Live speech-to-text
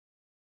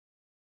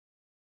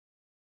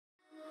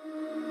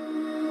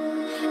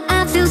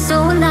I feel so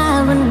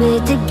alive when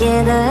we're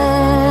together.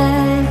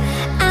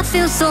 I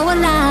feel so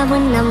alive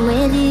when I'm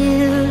with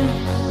you.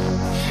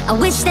 I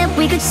wish that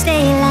we could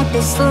stay like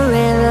this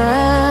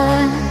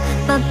forever.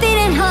 My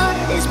beating heart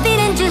is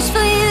beating just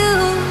for you.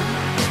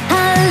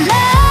 I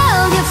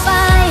love your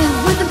fire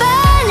with the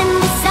burning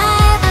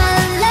desire. I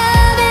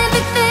love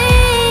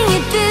everything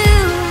you do.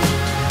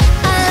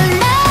 I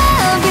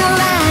love your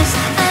eyes,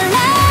 I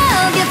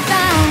love your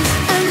thighs,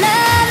 I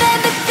love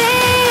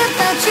everything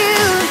about you.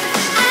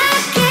 I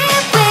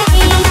can't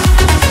wait,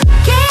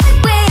 can't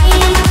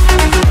wait,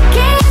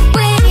 can't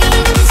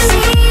wait to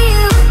see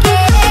you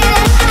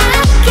again.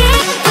 I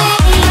can't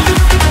wait,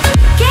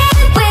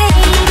 can't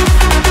wait,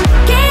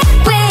 can't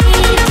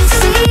wait to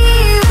see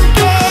you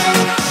again.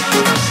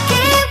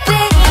 Can't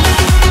wait,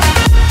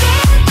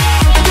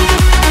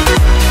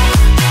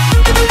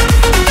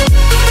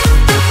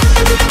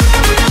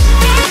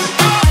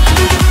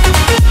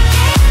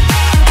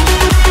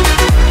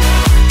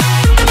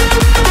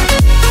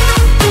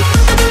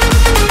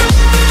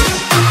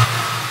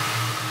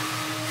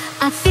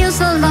 I feel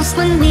so lost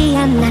when we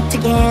are not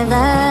together.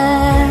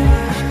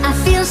 I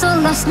feel so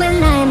lost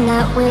when I'm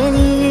not with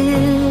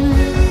you.